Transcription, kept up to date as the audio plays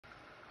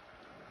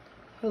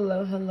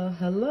Hello, hello,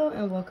 hello,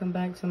 and welcome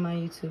back to my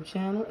YouTube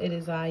channel. It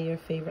is I, your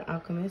favorite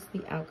alchemist,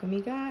 the Alchemy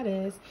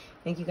Goddess.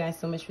 Thank you guys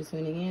so much for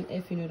tuning in.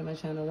 If you're new to my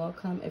channel,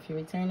 welcome. If you're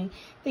returning,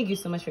 thank you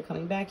so much for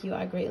coming back.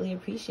 I greatly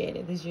appreciate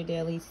it. This is your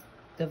daily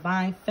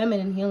divine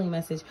feminine healing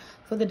message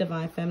for the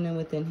divine feminine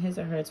within his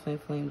or her twin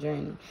flame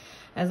journey.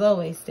 As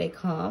always, stay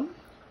calm,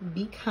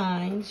 be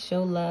kind,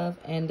 show love,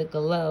 and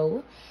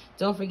glow.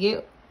 Don't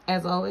forget,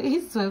 as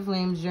always, twin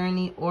flame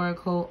journey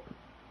oracle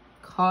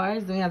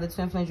cards. Then we have the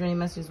twin flame journey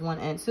messages 1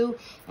 and 2,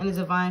 and the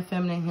divine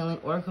feminine healing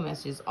oracle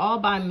messages, all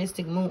by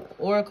Mystic Moon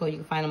Oracle. You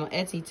can find them on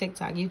Etsy,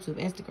 TikTok, YouTube,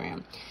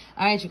 Instagram.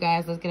 All right, you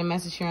guys, let's get a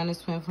message here on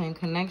this twin flame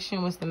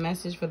connection. What's the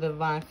message for the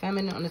divine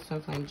feminine on this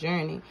twin flame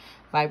journey?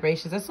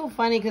 Vibrations. That's so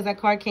funny because that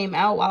card came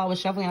out while I was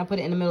shuffling. I put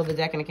it in the middle of the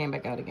deck and it came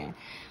back out again.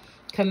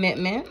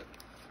 Commitment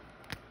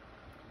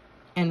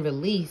and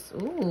release.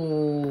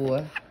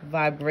 Ooh,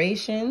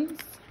 vibrations,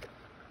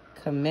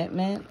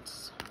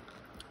 commitment.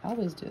 I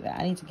always do that.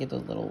 I need to get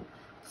those little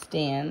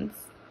stands,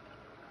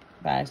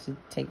 but I actually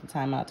take the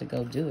time out to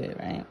go do it,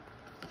 right?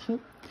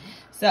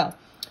 So,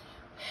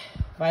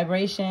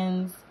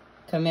 vibrations,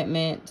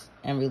 commitment,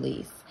 and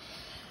release.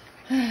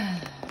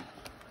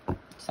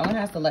 Someone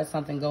has to let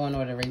something go in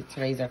order to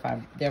raise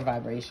their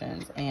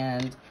vibrations.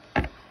 And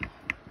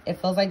it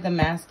feels like the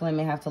masculine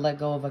may have to let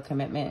go of a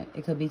commitment.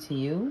 It could be to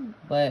you,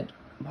 but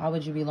why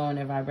would you be lowering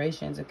their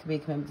vibrations? It could be a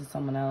commitment to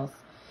someone else.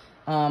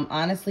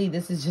 Honestly,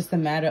 this is just a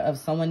matter of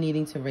someone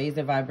needing to raise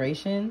their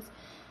vibrations.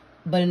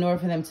 But in order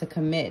for them to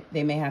commit,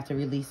 they may have to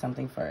release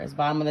something first.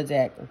 Bottom of the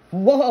deck.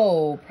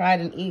 Whoa, pride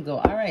and ego.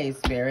 All right,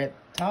 Spirit,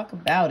 talk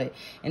about it.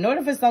 In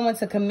order for someone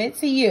to commit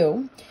to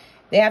you,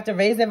 they have to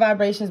raise their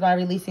vibrations by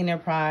releasing their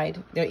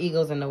pride. Their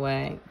ego's in the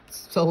way.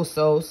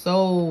 So,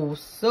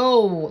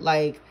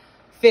 like,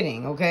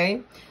 fitting,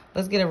 okay?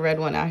 Let's get a red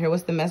one out here.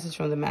 What's the message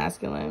from the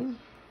masculine?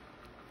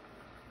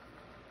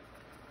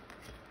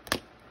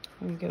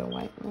 Let me get a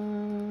white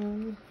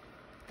one.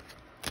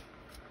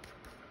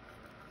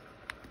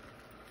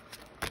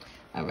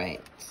 All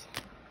right.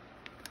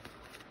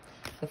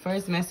 The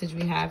first message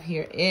we have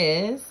here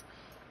is,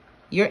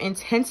 your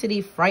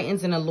intensity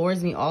frightens and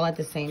allures me all at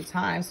the same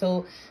time.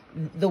 So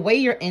the way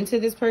you're into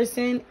this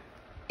person,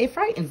 it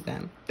frightens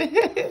them.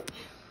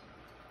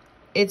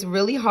 It's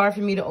really hard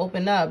for me to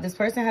open up. This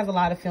person has a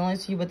lot of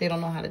feelings for you, but they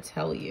don't know how to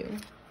tell you.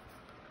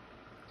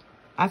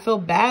 I feel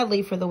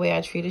badly for the way I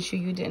treated you.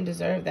 You didn't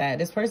deserve that.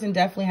 This person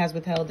definitely has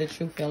withheld their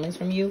true feelings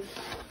from you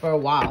for a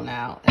while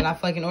now. And I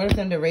feel like in order for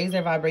them to raise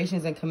their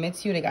vibrations and commit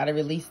to you, they got to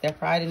release their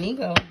pride and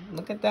ego.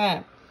 Look at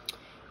that.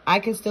 I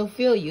can still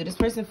feel you. This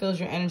person feels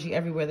your energy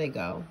everywhere they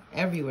go.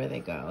 Everywhere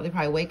they go. They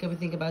probably wake up and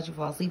think about you,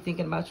 fall asleep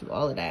thinking about you,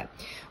 all of that.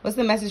 What's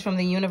the message from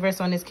the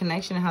universe on this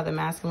connection and how the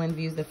masculine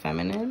views the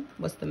feminine?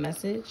 What's the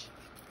message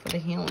for the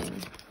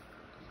healing?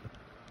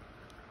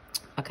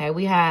 Okay,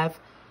 we have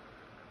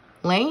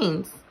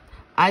lanes.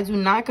 I do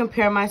not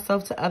compare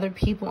myself to other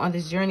people on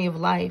this journey of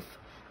life.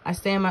 I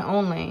stay in my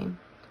own lane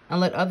and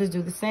let others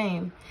do the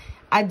same.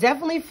 I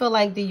definitely feel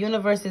like the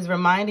universe is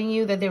reminding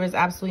you that there is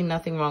absolutely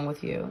nothing wrong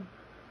with you.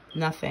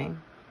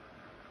 Nothing.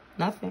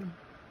 Nothing.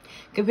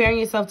 Comparing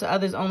yourself to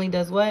others only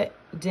does what?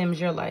 Dims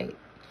your light.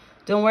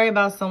 Don't worry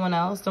about someone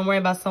else. Don't worry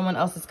about someone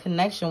else's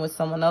connection with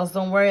someone else.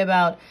 Don't worry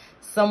about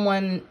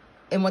someone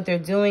and what they're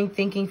doing,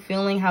 thinking,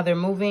 feeling, how they're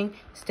moving.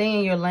 Stay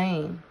in your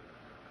lane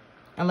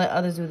and let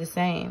others do the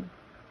same.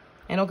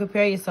 And don't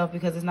compare yourself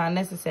because it's not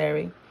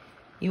necessary.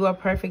 You are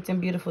perfect and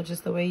beautiful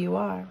just the way you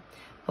are.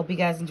 Hope you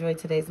guys enjoyed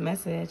today's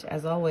message.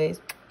 As always,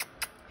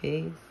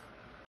 peace.